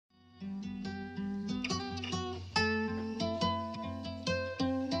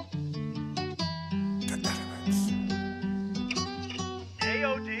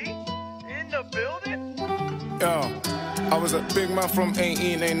I was a big man from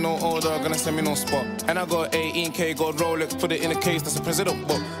 18, ain't no older, gonna send me no spot. And I got 18k gold Rolex, put it in a case, that's a president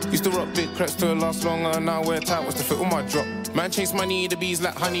book. Used to rock big crepes to last longer, now wear tight was to fit with my drop. Man chase money, the bees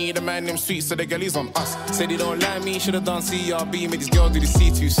like honey, the man them sweet, so the girlies on us. Said he don't like me, should've done CRB, made these girls do the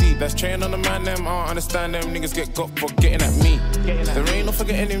C2C. That's train on the man, them, I don't understand them, niggas get got for getting at me. There ain't no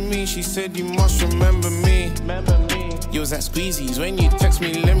forgetting in me, she said you must remember me. You was at Squeezies, when you text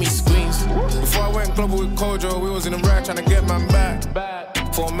me, let me squeeze. Before I went global with Kojo, we was in the ride trying to get man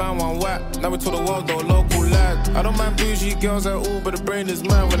back. For a man, one whack, now we told the world though, local lad. I don't mind bougie girls at all, but the brain is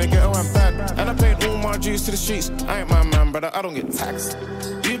mine when they get around bad. And I paid all my dues to the streets, I ain't my man, brother, I don't get taxed.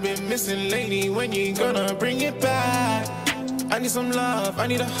 You've been missing lately, when you gonna bring it back? I need some love, I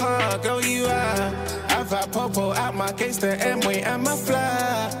need a hug, girl, you are. I've had Popo out my case, the M-way and my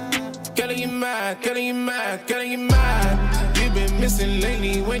fly. Girl, you mad, girl, you mad, girl, you mad. You've been missing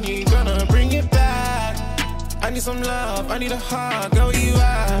lately, when you gonna bring it back? I need some love, I need a hug, girl, you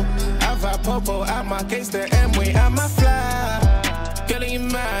are. I've had Popo out my case, the M-way and my fly. Girl, you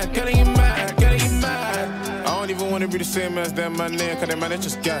mad, girl, you mad, girl, you mad. I don't even wanna be the same as them man there, cause them man, it's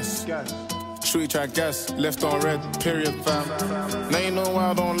just gas. Street track gas, left on red, period fam. Now you know why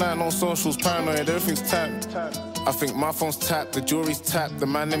I don't like no socials, paranoid, everything's tapped. I think my phone's tapped, the jewelry's tapped, the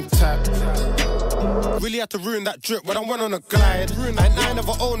man them tapped. Really had to ruin that drip when I went on a glide. And I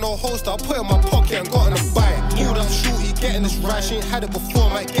never owned no holster, I put it in my pocket and got on a bike. All that shorty getting this right, she ain't had it before,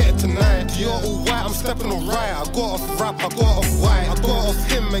 might get it tonight. You're all white, I'm stepping on right. I got off rap, I got off white. I got off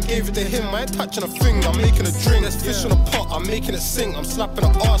him and gave it to him, I ain't touching a thing, I'm making a drink. There's fish in a pot, I'm making it sing. I'm slapping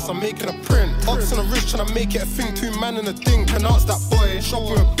an arse, I'm making a print. Ops on the wrist trying to make it a thing, 2 man in a thing. Pronounce that boy,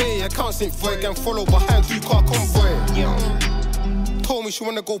 shopping with Bay, I can't St. Void, gang follow behind 2-car convoy. Told me she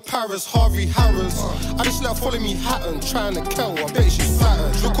wanna go Paris, Harvey Harris. I just let her follow me Hatton, trying to kill, I bet she's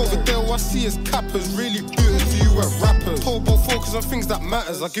flattered. Look over there, what I see is cappers, really booting to you at rappers. Told both focus on things that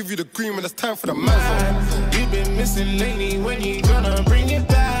matters, I'll give you the green when it's time for the mazza. You've been missing lately, when you gonna bring it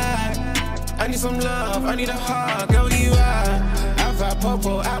back? I need some love, I need a hug, girl, you are. I've had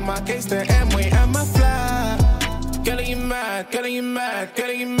Popo out my case, the M-way and my fly. Girl, you mad, girl, you mad,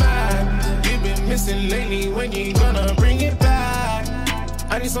 girl, you mad. You've been missing lately, when you gonna bring it back?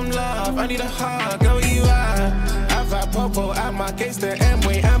 I need some love, I need a hug, girl, you are. I've had Popo out my case, the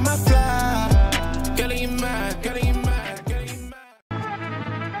M-way and my fly. Girl, you mad, girl, you mad, girl, you mad.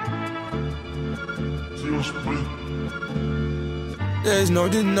 There's no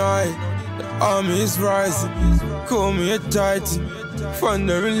denying, the army is rising. Call me a titan,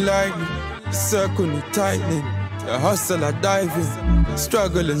 thunder and lightning. The circle need tightening, the hustle I dive in.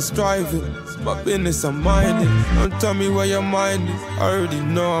 Struggling, striving, my business I'm minding. Don't tell me where your mind is, I already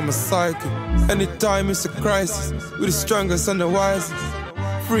know I'm a psychic. Anytime it's a crisis, we're the strongest and the wisest.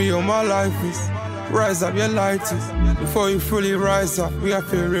 Free all my life is, rise up your lightest. Before you fully rise up, we have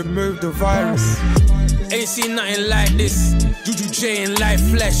to remove the virus. Ain't seen nothing like this, Juju J in live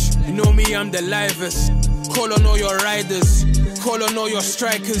flesh. You know me, I'm the livest. Call on all your riders, call on all your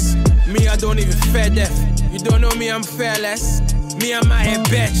strikers. Me, I don't even fear death. You don't know me, I'm fearless. Me, I'm out here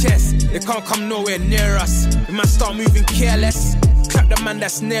bare chest. They can't come nowhere near us. We might start moving careless. Clap the man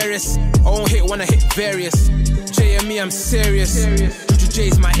that's nearest. I won't hit when I hit various. J and me, I'm serious. Juju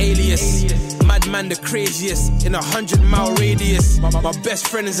J's my alias. Madman the craziest in 100-mile radius. My best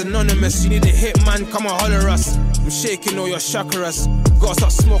friend is anonymous. You need a hit man, come and holler us. I'm shaking all your chakras. Gotta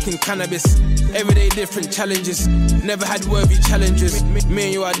start smoking cannabis. Everyday different challenges. Never had worthy challenges. Me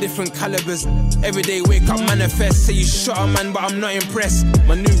and you are different calibers. Everyday wake up manifest. Say you shot a man but I'm not impressed.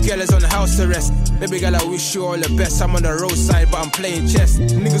 My new girl is on house arrest. Baby girl, I wish you all the best. I'm on the roadside but I'm playing chess.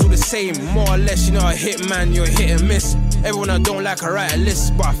 Niggas all the same, more or less. You know a hit man, you're hit and miss. Everyone I don't like, I write a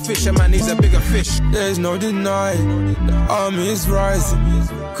list. But a fisherman needs a bigger fish. There's no denying, the army is rising.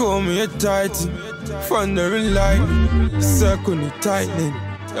 Call me a titan, thunder and lightning. The circle need tightening,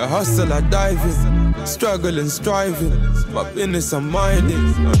 the hustle I dive in. Struggling, striving, my business I'm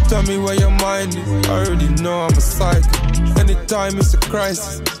minding. Don't tell me where your mind is, I already know I'm a psychic. Anytime it's a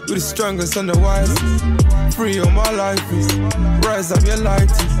crisis, we're the strongest and the wisest. Free all my life is, rise up your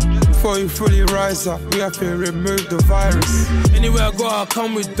lightest. Before you fully rise up, we have to remove the virus. Anywhere I go, I'll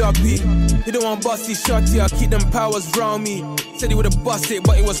come with Duppy. He don't want bossy shotty, I'll keep them powers round me. Said he would've bust it,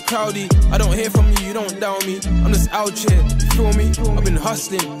 but it was cloudy. I don't hear from you, you don't doubt me. I'm just out here, you feel me? I've been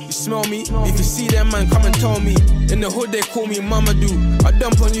hustling, you smell me? If you see them, man, come and tell me. In the hood, they call me Mamadou. I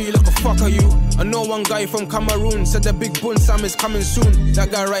dump on you, you look a fuck are you? I know one guy from Cameroon, said the big bun Sam is coming soon.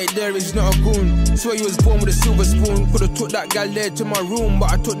 That guy right there is not a goon. Swear you was born with a silver spoon. Could've took that gal there to my room,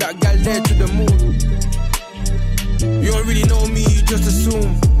 but I took that gal there to the moon. You don't really know me, you just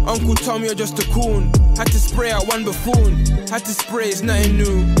assume. Uncle told me you're just a coon. Had to spray out one buffoon. Had to spray, it's nothing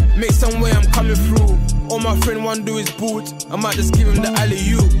new. Make some way, I'm coming through. All my friend want do is boot. I might just give him the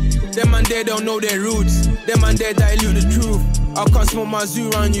alley-oop. Them man there don't know their roots. Them man there dilute the truth. I can't smoke my zoo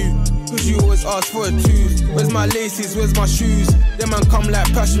on you, cause you always ask for a tooth. Where's my laces, where's my shoes? Them man come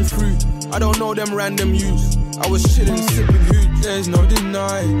like passion fruit. I don't know them random youths. I was chillin', sipping hooch. There's no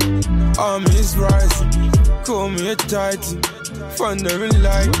denying, army is rising. Call me a titan, thundering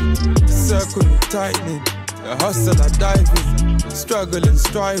lightning. Circle tightening, the hustle I diving. Struggling,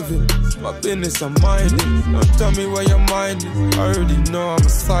 striving, my business I'm minding. Don't tell me where you're minding, I already know I'm a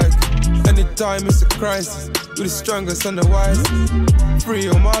psycho. Anytime it's a crisis, we're the strongest and the wisest. Free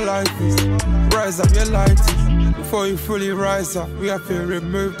all my life is, rise up your lighters. Before you fully rise up, we have to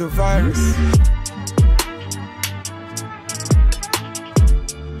remove the virus.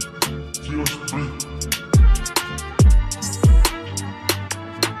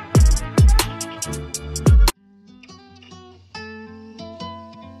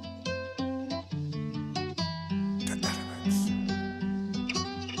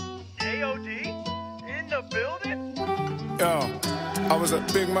 I was a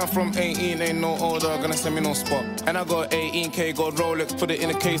big man from 18, ain't no order, gonna send me no spot. And I got 18K gold Rolex, put it in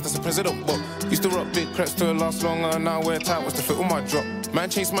a case, that's a president book. Used to rock big crepes to last longer, now wear tight was to fit all my drop. Man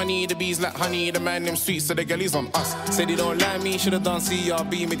chase money, the bees like honey, the man them sweet, so the girlies on us. Said he don't like me, should've done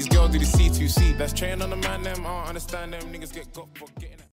CRB, made these girls do the C2C. That's train on the man, them, I don't understand them, niggas get got for getting it.